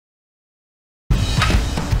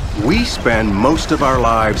We spend most of our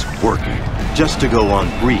lives working just to go on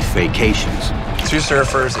brief vacations. Two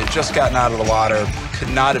surfers had just gotten out of the water, could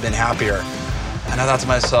not have been happier. And I thought to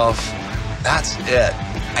myself, that's it.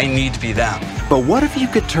 I need to be them. But what if you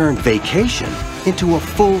could turn vacation into a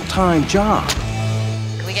full-time job?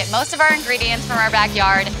 We get most of our ingredients from our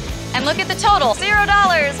backyard, and look at the total, $0.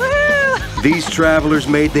 Woohoo! These travelers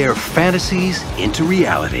made their fantasies into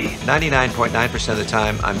reality. 99.9% of the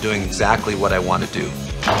time, I'm doing exactly what I want to do.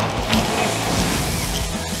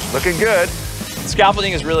 Looking good.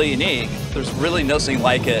 Scaffolding is really unique. There's really nothing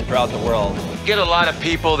like it throughout the world. Get a lot of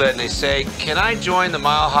people that they say, can I join the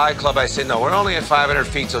Mile High Club? I say, no, we're only at 500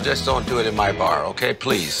 feet, so just don't do it in my bar, okay,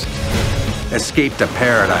 please. Escape to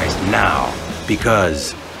paradise now,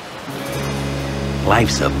 because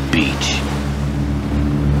life's a beach.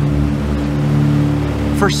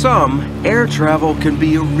 For some, air travel can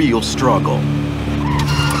be a real struggle.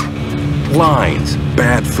 Lines,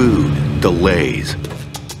 bad food, delays.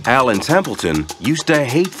 Allan Templeton used to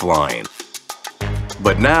hate flying,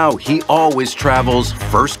 but now he always travels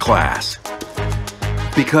first class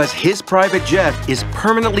because his private jet is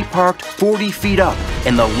permanently parked 40 feet up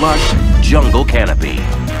in the lush jungle canopy.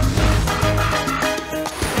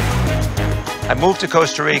 I moved to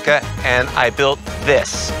Costa Rica and I built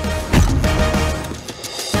this.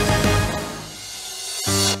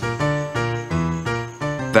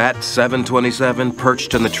 That 727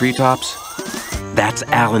 perched in the treetops, that's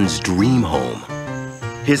Allan's dream home.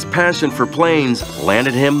 His passion for planes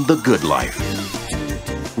landed him the good life.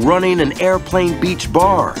 Running an airplane beach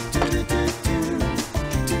bar.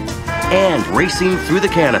 And racing through the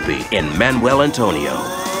canopy in Manuel Antonio.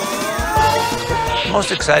 The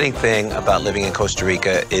most exciting thing about living in Costa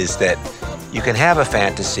Rica is that you can have a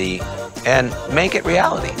fantasy and make it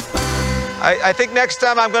reality. I think next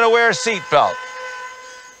time I'm going to wear a seatbelt.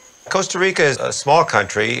 Costa Rica is a small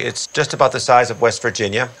country. It's just about the size of West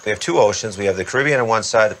Virginia. We have two oceans. We have the Caribbean on one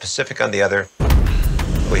side, the Pacific on the other.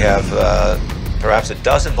 We have perhaps a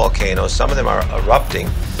dozen volcanoes. Some of them are erupting.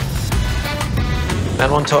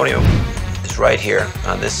 Manuel Antonio is right here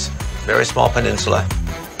on this very small peninsula.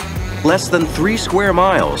 Less than 3 square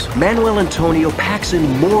miles, Manuel Antonio packs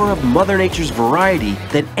in more of Mother Nature's variety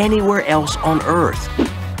than anywhere else on Earth.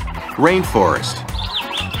 Rainforest,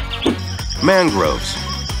 mangroves,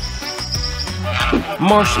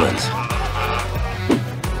 marshlands,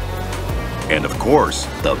 and of course,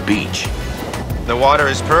 the beach. The water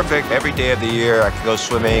is perfect. Every day of the year, I can go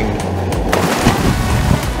swimming.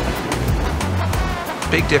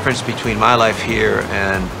 Big difference between my life here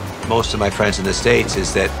and most of my friends in the States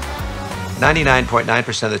is that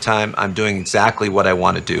 99.9% of the time, I'm doing exactly what I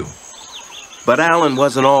want to do. But Allan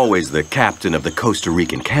wasn't always the captain of the Costa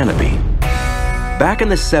Rican canopy. Back in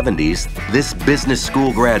the 70s, this business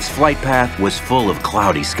school grad's flight path was full of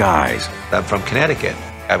cloudy skies. I'm from Connecticut.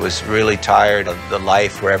 I was really tired of the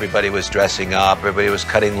life where everybody was dressing up, everybody was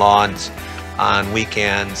cutting lawns on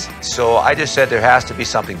weekends. So I just said there has to be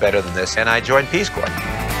something better than this, and I joined Peace Corps.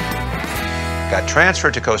 Got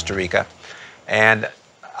transferred to Costa Rica, and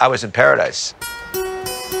I was in paradise.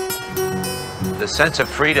 The sense of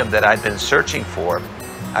freedom that I'd been searching for,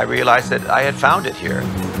 I realized that I had found it here.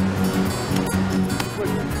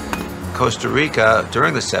 Costa Rica,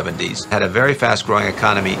 during the 70s, had a very fast-growing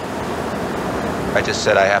economy. I just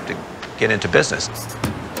said I have to get into business.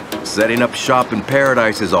 Setting up shop in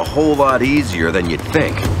paradise is a whole lot easier than you'd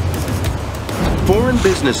think. Foreign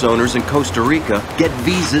business owners in Costa Rica get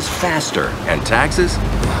visas faster, and taxes?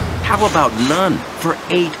 How about none for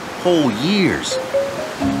 8 whole years?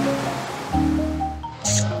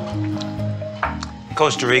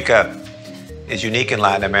 Costa Rica is unique in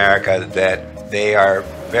Latin America that they are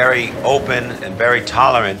very open and very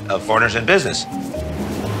tolerant of foreigners in business.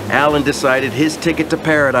 Allan decided his ticket to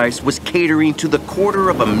paradise was catering to the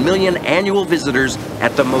 250,000 annual visitors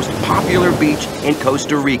at the most popular beach in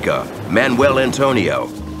Costa Rica, Manuel Antonio.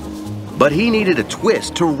 But he needed a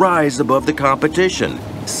twist to rise above the competition,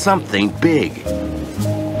 something big.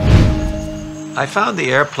 I found the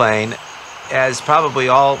airplane as probably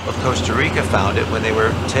all of Costa Rica found it when they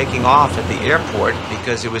were taking off at the airport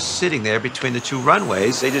because it was sitting there between the two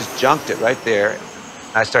runways. They just junked it right there.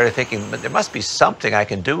 I started thinking, but there must be something I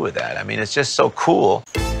can do with that. I mean, it's just so cool.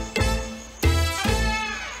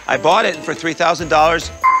 I bought it for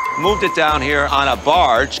 $3,000, moved it down here on a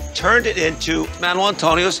barge, turned it into Manuel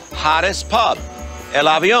Antonio's hottest pub, El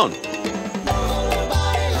Avion.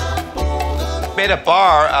 Made a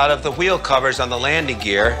bar out of the wheel covers on the landing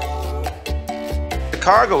gear. The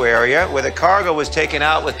cargo area, where the cargo was taken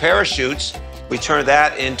out with parachutes, we turned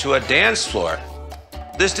that into a dance floor.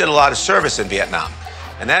 This did a lot of service in Vietnam.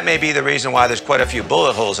 And that may be the reason why there's quite a few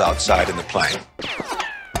bullet holes outside in the plane.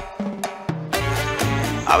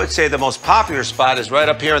 I would say the most popular spot is right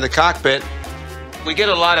up here in the cockpit. We get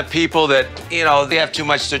a lot of people that, you know, they have too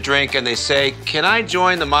much to drink and they say, can I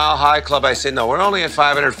join the Mile High Club? I say, no, we're only at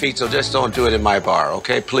 500 feet, so just don't do it in my bar,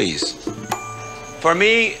 okay, please. For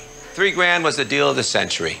me, $3 was the deal of the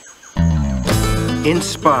century.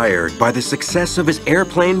 Inspired by the success of his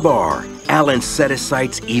airplane bar, Allan set his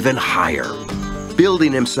sights even higher,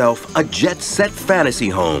 building himself a jet-set fantasy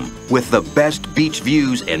home with the best beach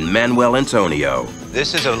views in Manuel Antonio.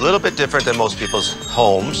 This is a little bit different than most people's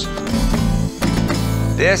homes.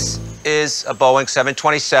 This is a Boeing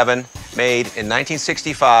 727 made in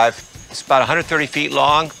 1965. It's about 130 feet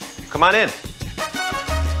long. Come on in.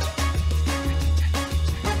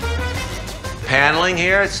 Paneling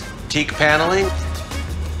here, it's teak paneling.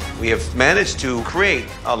 We have managed to create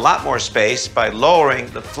a lot more space by lowering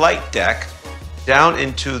the flight deck down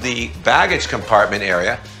into the baggage compartment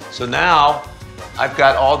area. So now I've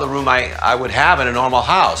got all the room I would have in a normal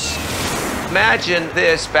house. Imagine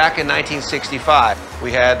this back in 1965.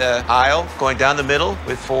 We had an aisle going down the middle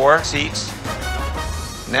with 4 seats.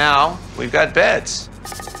 Now we've got beds.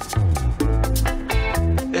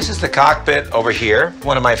 This is the cockpit over here,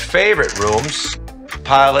 one of my favorite rooms.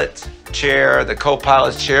 Pilot chair, the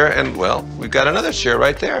co-pilot's chair, and well, we've got another chair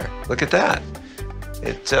right there. Look at that.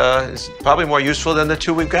 It is probably more useful than the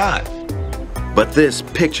 2 we've got. But this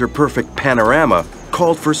picture-perfect panorama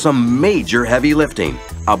called for some major heavy lifting,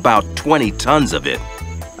 about 20 tons of it.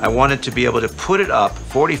 I wanted to be able to put it up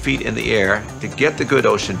 40 feet in the air to get the good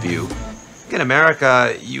ocean view. In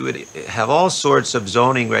America, you would have all sorts of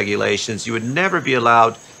zoning regulations. You would never be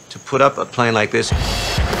allowed to put up a plane like this.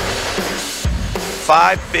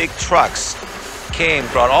 5 big trucks came,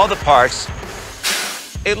 brought all the parts.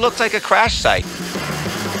 It looked like a crash site.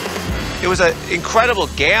 It was an incredible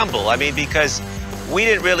gamble, I mean, because we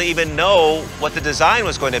didn't really even know what the design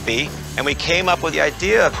was going to be, and we came up with the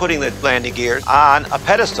idea of putting the landing gear on a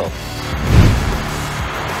pedestal. We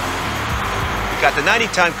got the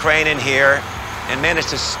 90-ton crane in here and managed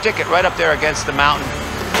to stick it right up there against the mountain,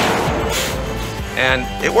 and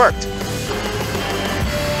it worked.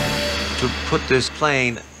 To put this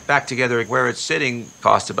plane back together where it's sitting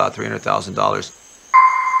cost about $300,000.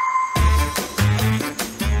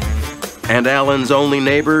 And Allan's only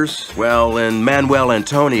neighbors? Well, in Manuel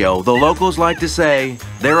Antonio, the locals like to say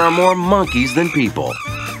there are more monkeys than people.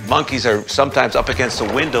 Monkeys are sometimes up against the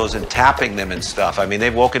windows and tapping them and stuff. I mean,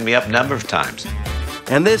 they've woken me up a number of times.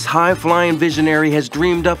 And this high-flying visionary has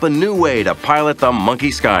dreamed up a new way to pilot the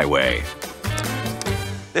Monkey Skyway.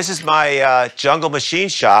 This is my jungle machine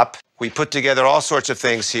shop. We put together all sorts of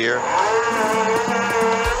things here.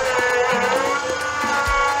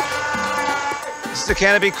 This is the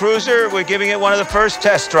Canopy Cruiser. We're giving it one of the first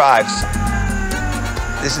test drives.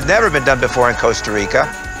 This has never been done before in Costa Rica.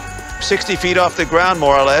 60 feet off the ground,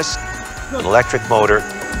 more or less. An electric motor.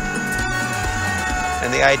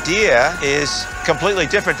 And the idea is completely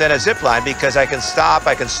different than a zipline because I can stop,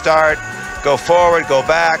 I can start, go forward, go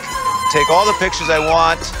back, take all the pictures I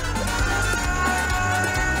want.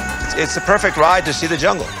 It's the perfect ride to see the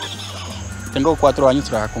jungle. Tengo 4 años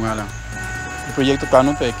trabajando con Allan. El proyecto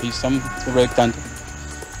Canopy que estamos proyectando,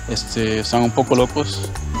 son un poco locos.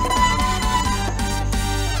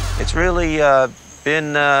 It's really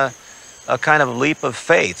been a kind of leap of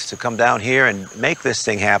faith to come down here and make this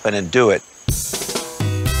thing happen and do it.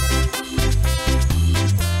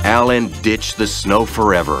 Allan ditched the snow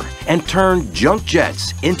forever and turned junk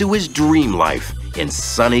jets into his dream life in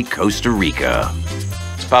sunny Costa Rica.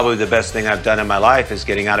 It's probably the best thing I've done in my life is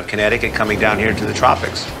getting out of Connecticut and coming down here to the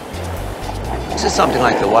tropics. This is something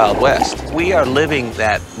like the Wild West. We are living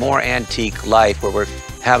that more antique life where we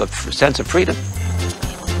have a sense of freedom.